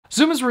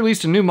Zoom has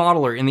released a new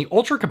modeler in the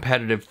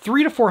ultra-competitive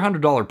 $300 to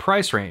 $400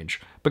 price range,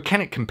 but can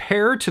it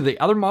compare to the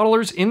other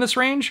modelers in this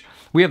range?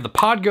 We have the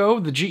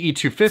PodGo, the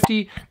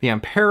GE250, the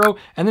Ampero,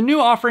 and the new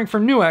offering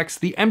from 𝗦𝗣𝗘,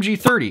 the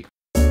MG30.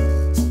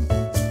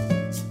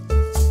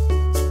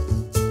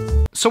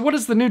 So what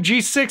does the new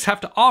G6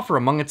 have to offer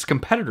among its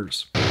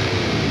competitors?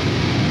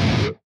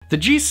 The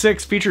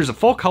G6 features a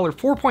full-color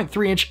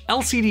 4.3-inch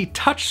LCD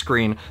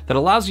touchscreen that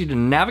allows you to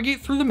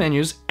navigate through the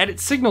menus, edit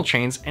signal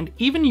chains, and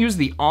even use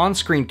the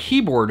on-screen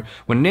keyboard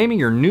when naming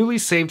your newly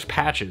saved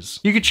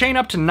patches. You could chain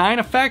up to 9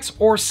 effects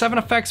or 7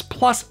 effects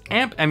plus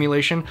amp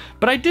emulation,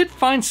 but I did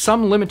find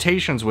some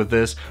limitations with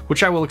this,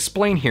 which I will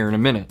explain here in a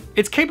minute.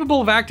 It's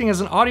capable of acting as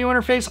an audio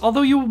interface,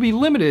 although you will be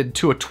limited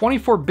to a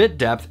 24-bit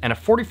depth and a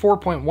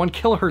 44.1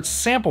 kHz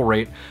sample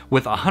rate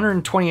with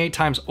 128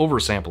 times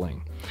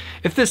oversampling.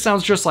 If this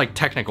sounds just like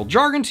technical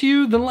jargon to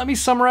you, then let me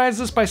summarize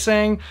this by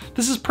saying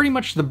this is pretty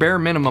much the bare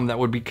minimum that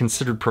would be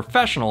considered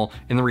professional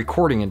in the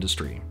recording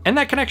industry. And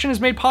that connection is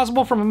made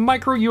possible from a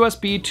micro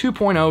USB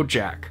 2.0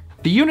 jack.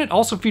 The unit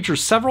also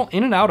features several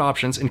in and out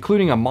options,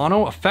 including a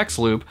mono effects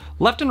loop,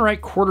 left and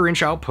right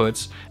 1/4-inch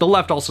outputs, the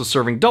left also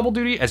serving double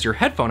duty as your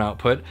headphone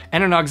output,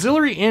 and an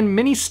auxiliary in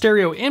mini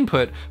stereo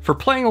input for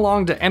playing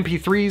along to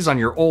MP3s on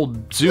your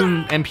old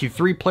Zoom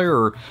MP3 player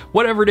or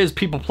whatever it is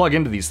people plug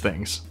into these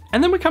things.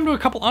 And then we come to a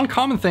couple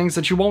uncommon things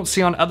that you won't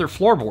see on other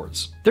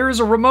floorboards. There is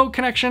a remote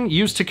connection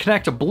used to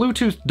connect a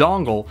Bluetooth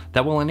dongle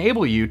that will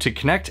enable you to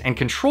connect and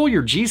control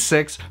your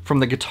G6 from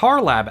the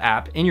Guitar Lab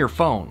app in your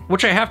phone,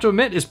 which I have to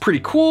admit is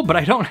pretty cool, but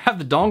I don't have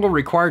the dongle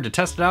required to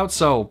test it out,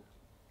 so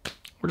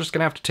we're just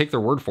gonna have to take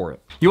their word for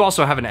it. You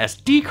also have an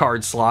SD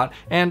card slot,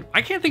 and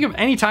I can't think of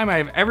any time I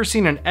have ever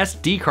seen an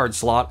SD card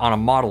slot on a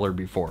modeler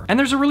before. And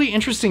there's a really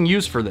interesting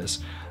use for this.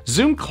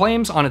 Zoom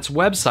claims on its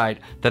website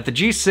that the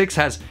G6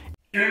 has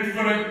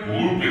infinite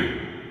looping,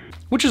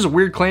 which is a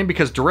weird claim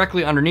because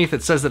directly underneath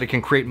it says that it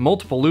can create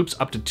multiple loops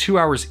up to 2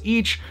 hours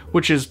each,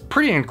 which is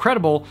pretty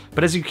incredible,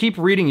 but as you keep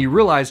reading you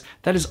realize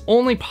that is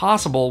only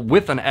possible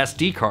with an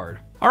SD card.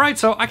 Alright,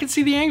 so I can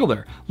see the angle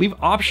there. Leave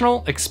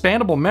optional,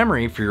 expandable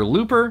memory for your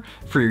looper,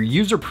 for your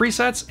user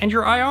presets, and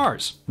your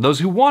IRs. Those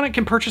who want it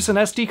can purchase an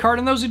SD card,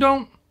 and those who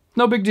don't,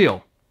 no big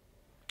deal.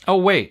 Oh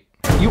wait,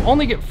 you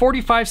only get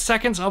 45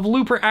 seconds of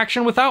looper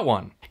action without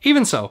one.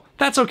 Even so,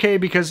 that's okay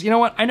because, you know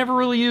what, I never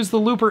really use the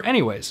looper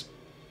anyways.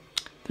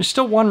 There's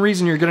still one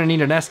reason you're gonna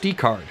need an SD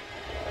card.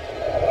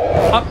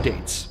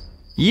 Updates.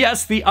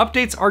 Yes, the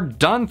updates are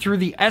done through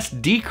the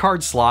SD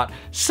card slot,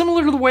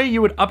 similar to the way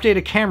you would update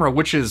a camera,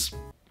 which is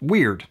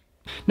weird.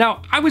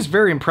 Now, I was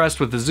very impressed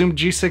with the Zoom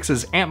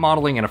G6's amp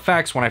modeling and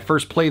effects when I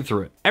first played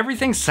through it.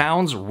 Everything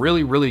sounds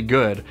really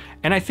good,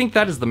 and I think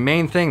that is the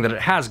main thing that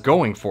it has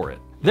going for it.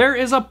 There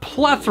is a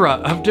plethora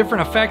of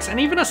different effects and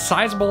even a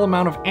sizable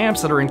amount of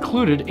amps that are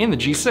included in the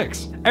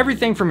G6.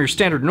 Everything from your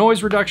standard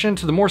noise reduction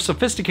to the more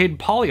sophisticated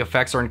poly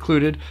effects are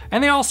included,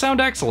 and they all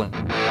sound excellent.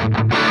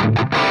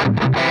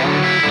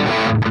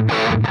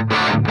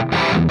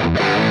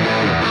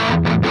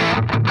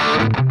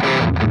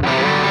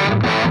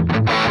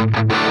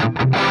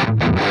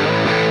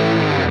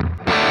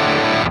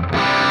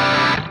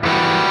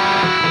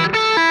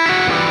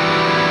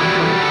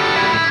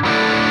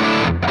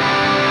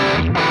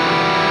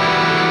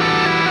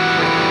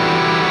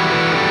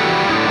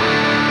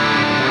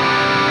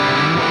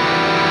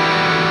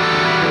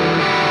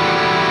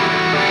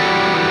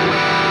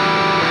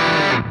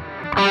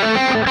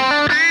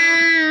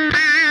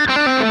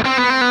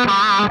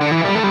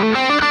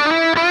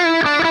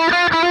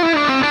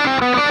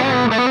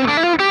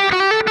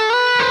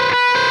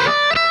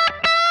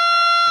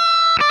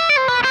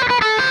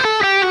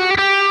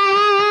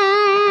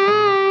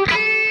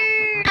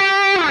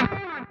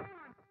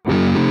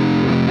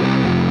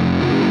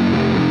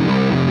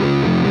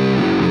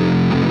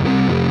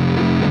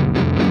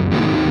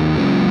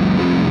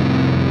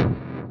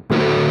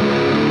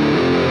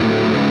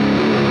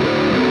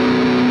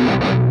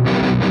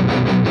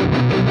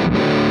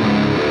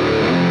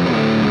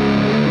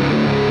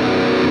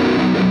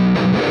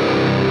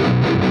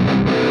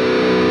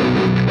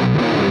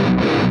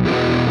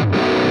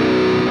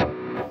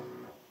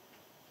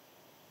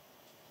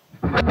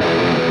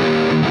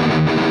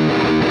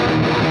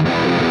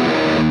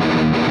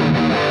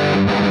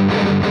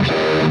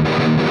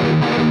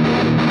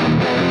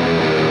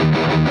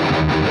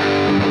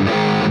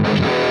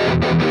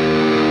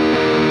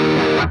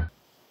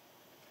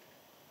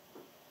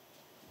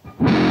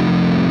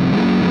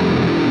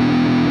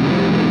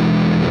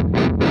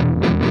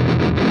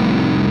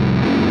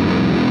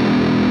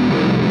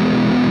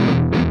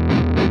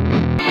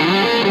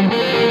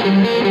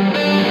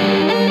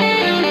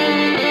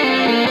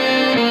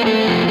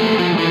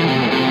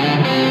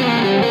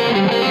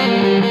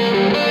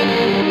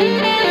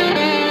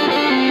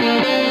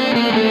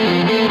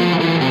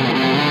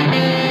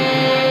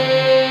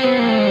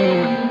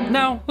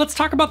 Let's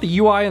talk about the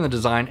UI and the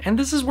design, and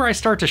this is where I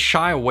start to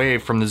shy away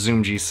from the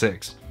Zoom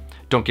G6.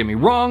 Don't get me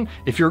wrong,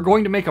 if you're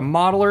going to make a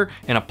modeler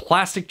in a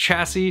plastic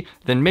chassis,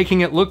 then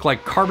making it look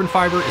like carbon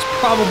fiber is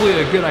probably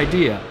a good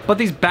idea. But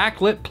these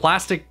backlit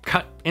plastic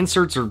cut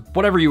inserts, or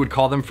whatever you would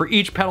call them, for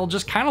each pedal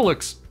just kind of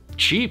looks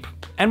cheap.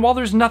 And while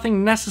there's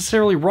nothing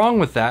necessarily wrong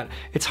with that,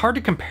 it's hard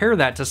to compare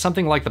that to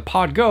something like the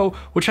Pod Go,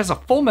 which has a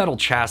full metal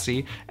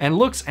chassis and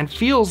looks and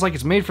feels like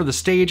it's made for the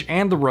stage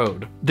and the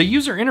road. The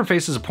user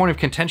interface is a point of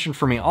contention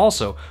for me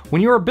also.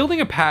 When you are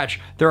building a patch,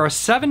 there are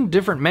 7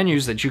 different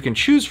menus that you can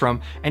choose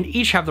from, and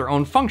each have their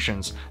own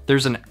functions.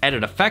 There's an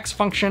edit effects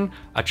function,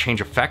 a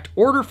change effect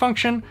order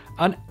function,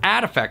 an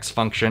add effects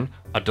function,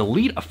 a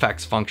delete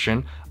effects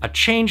function, a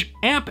change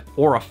amp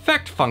or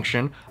effect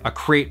function, a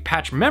create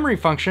patch memory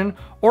function,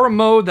 or a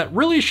mode that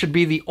really should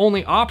be the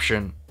only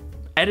option,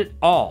 edit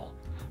all.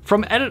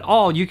 From edit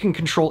all, you can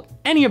control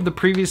any of the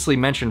previously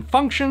mentioned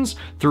functions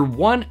through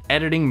one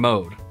editing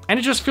mode. And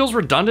it just feels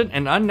redundant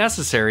and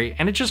unnecessary,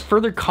 and it just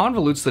further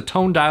convolutes the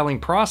tone dialing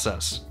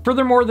process.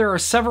 Furthermore, there are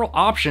several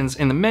options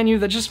in the menu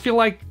that just feel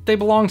like they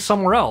belong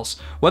somewhere else,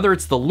 whether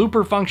it's the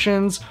looper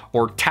functions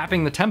or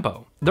tapping the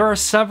tempo. There are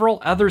several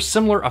other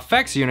similar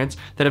effects units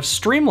that have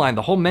streamlined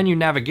the whole menu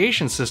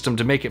navigation system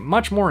to make it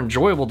much more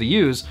enjoyable to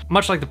use,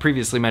 much like the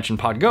previously mentioned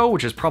Pod Go,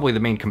 which is probably the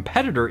main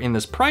competitor in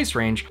this price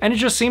range, and it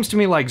just seems to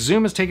me like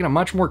Zoom has taken a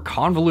much more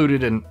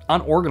convoluted and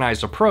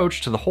unorganized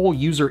approach to the whole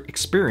user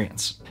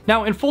experience.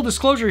 Now, in full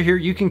disclosure here,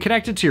 you can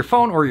connect it to your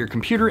phone or your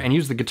computer and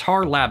use the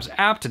Guitar Labs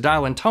app to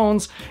dial in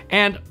tones,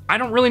 and I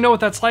don't really know what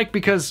that's like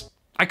because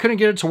I couldn't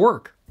get it to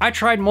work. I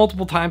tried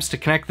multiple times to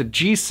connect the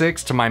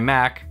G6 to my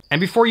Mac, and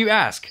before you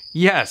ask,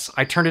 yes,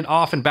 I turned it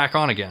off and back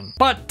on again,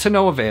 but to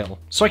no avail.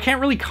 So I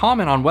can't really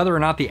comment on whether or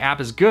not the app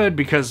is good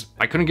because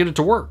I couldn't get it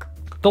to work.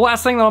 The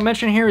last thing that I'll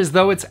mention here is,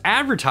 though it's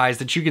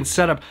advertised that you can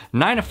set up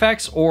 9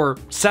 effects or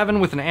 7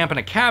 with an amp and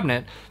a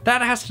cabinet,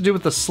 that has to do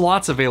with the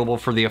slots available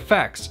for the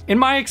effects. In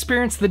my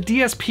experience, the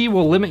DSP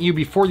will limit you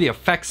before the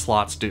effect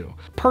slots do,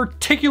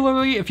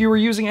 particularly if you were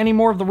using any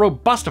more of the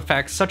robust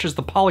effects such as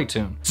the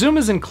Polytune. Zoom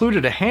has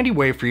included a handy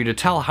way for you to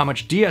tell how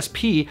much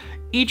DSP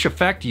each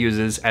effect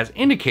uses as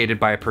indicated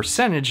by a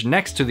percentage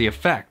next to the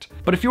effect.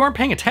 But if you aren't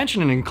paying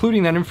attention and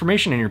including that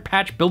information in your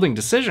patch building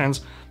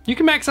decisions, you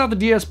can max out the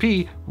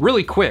DSP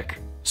really quick.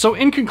 So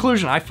in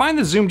conclusion, I find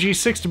the Zoom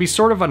G6 to be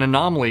sort of an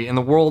anomaly in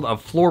the world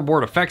of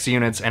floorboard effects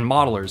units and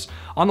modelers.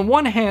 On the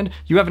one hand,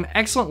 you have an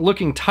excellent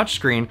looking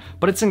touchscreen,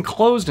 but it's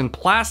enclosed in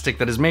plastic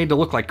that is made to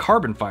look like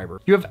carbon fiber.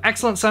 You have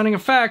excellent sounding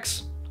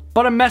effects,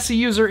 but a messy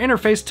user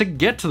interface to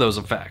get to those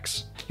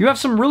effects. You have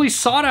some really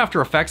sought after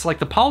effects like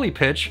the poly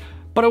pitch,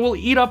 but it will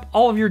eat up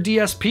all of your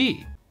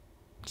DSP.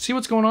 See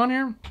what's going on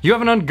here? You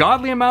have an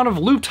ungodly amount of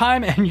loop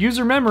time and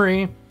user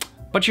memory,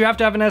 but you have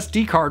to have an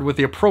SD card with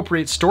the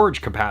appropriate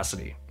storage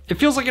capacity. It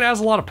feels like it has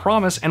a lot of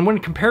promise, and when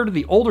compared to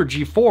the older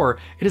G4,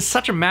 it is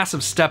such a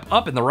massive step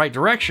up in the right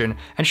direction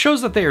and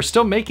shows that they are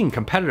still making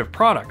competitive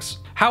products.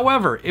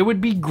 However, it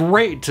would be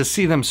great to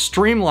see them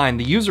streamline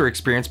the user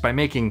experience by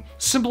making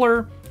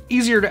simpler,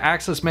 easier to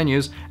access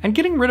menus, and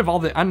getting rid of all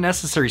the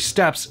unnecessary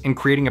steps in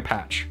creating a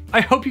patch. I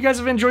hope you guys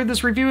have enjoyed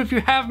this review. If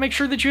you have, make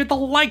sure that you hit the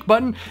like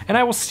button, and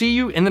I will see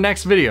you in the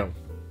next video.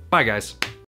 Bye guys.